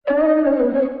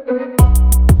Hi,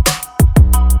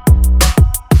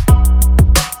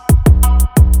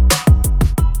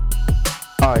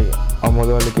 I'm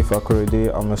Olawale Fakorede.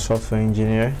 I'm a software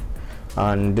engineer,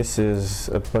 and this is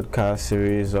a podcast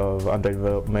series of Android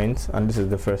development, and this is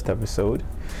the first episode.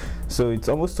 So it's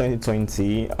almost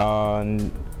 2020, and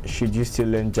should you still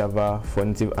learn Java for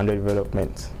native Android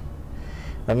development?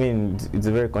 I mean, it's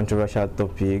a very controversial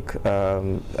topic.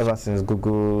 Ever since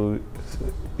Google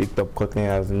picked up Kotlin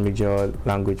as a major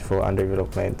language for Android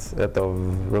development, a lot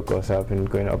of records have been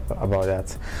going up about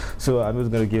that. So I'm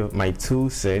just going to give my 2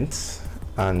 cents,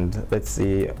 and let's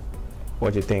see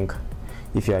what you think,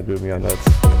 if you agree with me or not.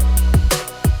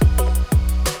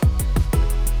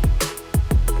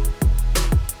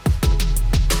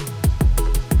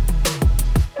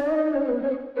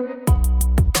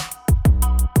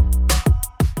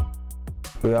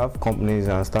 We have companies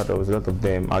and startups, a lot of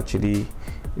them actually,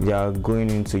 they are going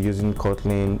into using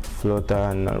Kotlin, Flutter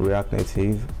and React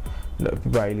Native.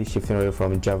 People are really shifting away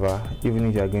from Java. Even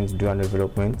if you are going to do Android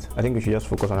development, I think we should just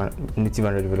focus on native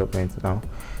Android development now.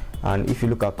 And if you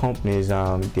look at companies,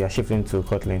 they are shifting to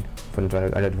Kotlin for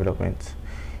Android development.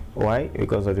 Why?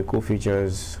 Because of the cool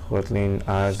features Kotlin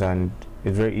has, and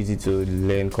it's very easy to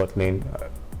learn Kotlin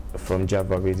from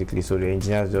Java basically. So the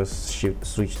engineers just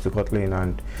switch to Kotlin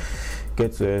and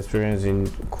get to experience in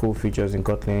cool features in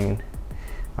Kotlin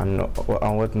and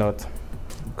whatnot,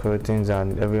 coroutines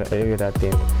and every other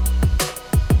thing.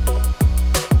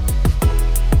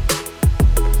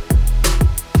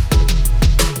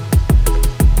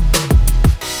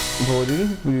 But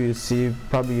we will see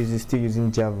probably still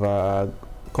using Java.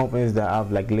 Companies that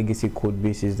have like legacy code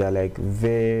bases that are like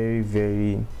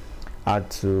very hard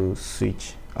to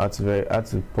switch, hard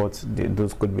to port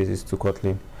those code bases to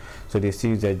Kotlin. So they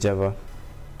still use their Java,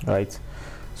 right?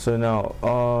 So now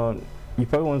you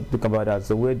probably want to think about that.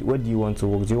 So where do you want to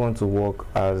work? Do you want to work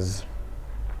as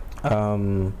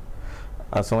someone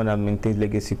that maintains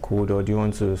legacy code, or do you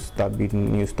want to start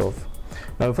building new stuff?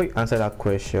 Now before you answer that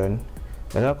question,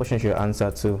 another question you should answer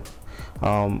too.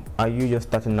 Are you just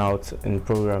starting out in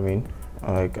programming,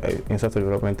 like in software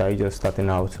development? Are you just starting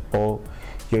out, or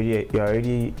you're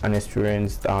already an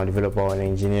experienced developer or an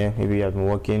engineer? Maybe you have been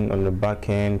working on the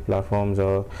back-end platforms,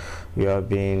 or you have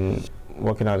been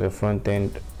working as a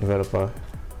front-end developer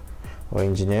or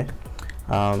engineer.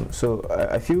 So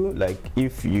I feel like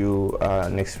if you are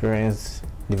an experienced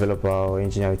developer or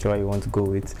engineer, whichever you want to go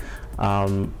with,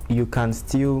 you can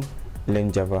still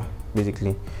learn Java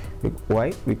basically.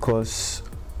 Why? Because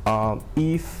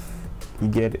if you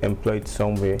get employed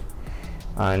somewhere,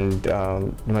 and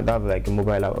you might have like a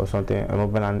mobile app or something, a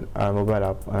mobile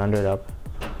app, an Android app,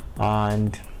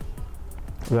 and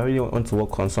you really want to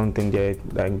work on something there,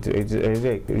 like it's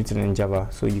written in Java,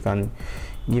 so you can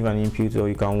give an input or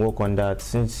you can work on that,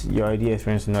 since you're already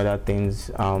experienced in other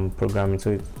things, programming.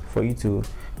 So for you to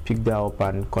pick that up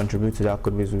and contribute to that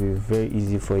code base will be very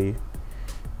easy for you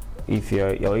if you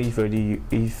already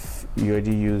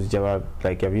use Java,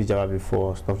 like you've used Java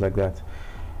before, stuff like that.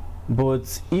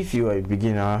 But if you are a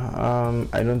beginner,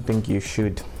 I don't think you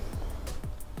should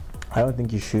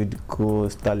go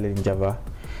start learning Java.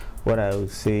 What I would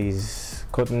say is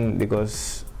Kotlin,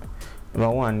 because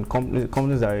number one,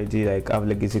 companies that already like have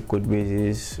legacy code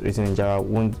bases written in Java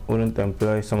wouldn't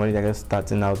employ somebody that is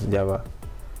starting out Java.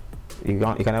 You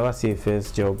can never see a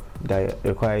first job that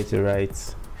requires you to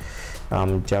write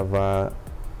Java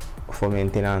for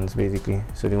maintenance basically.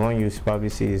 So the one you probably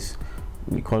see is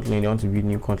Kotlin. They want to build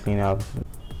new Kotlin apps.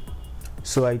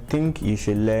 So I think you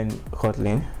should learn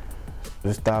Kotlin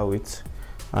to start with,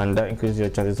 and that increases your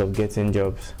chances of getting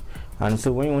jobs. And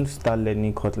so when you want to start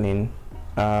learning Kotlin,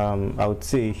 I would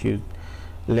say you should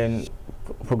learn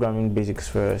programming basics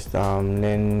first.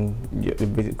 Learn the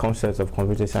basic concepts of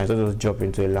computer science. Don't just jump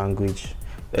into a language.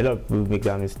 A lot of people make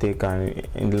that mistake, and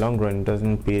in the long run it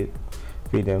doesn't pay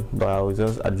them. But I would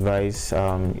just advise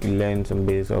you learn some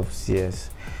basics of CS,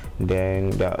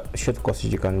 then the short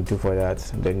courses you can do for that,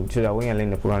 then so that when you learn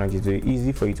the programming, it's very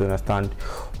easy for you to understand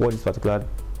what this particular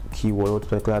keyword, what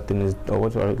particular thing is, or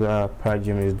what particular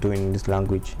paradigm is doing in this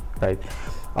language, right?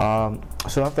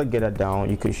 So after get that down,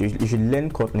 you should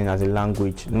learn Kotlin as a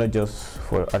language, not just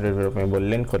for other development, but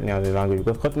learn Kotlin as a language,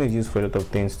 because Kotlin is used for a lot of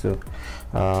things too.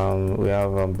 We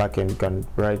have backend. You can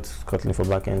write Kotlin for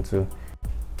backend too.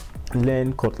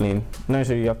 Learn Kotlin. Not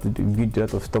necessarily you have to build a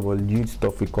lot of stuff, but use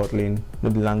stuff with Kotlin,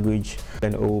 not the language.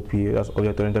 Then OOP, that's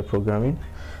object-oriented programming.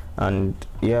 And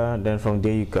yeah, then from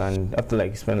there you can, after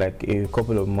like spend like a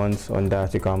couple of months on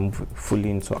that, you can move fully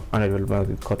into Android development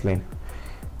with Kotlin,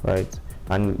 right?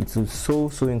 And it will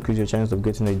so increase your chance of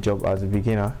getting a job as a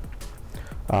beginner.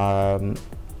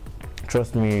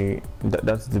 trust me,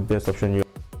 that's the best option.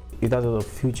 It has a lot of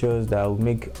features that will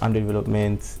make Android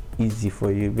development easy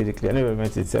for you. Basically, Android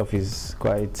development itself is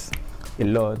quite a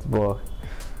lot, but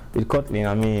with Kotlin,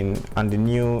 I mean, and the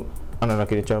new Android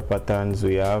architectural patterns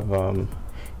we have,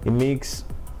 it makes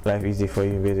life easy for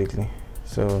you basically.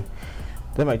 So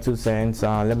that's my 2 cents.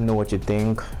 Let me know what you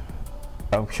think.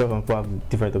 I'm sure some people have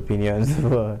different opinions,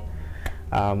 but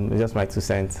it's just my 2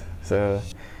 cents. So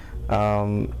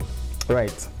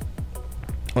right,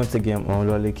 once again, I'm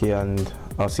Lolike, and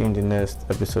I'll see you in the next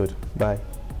episode. Bye.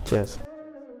 Cheers.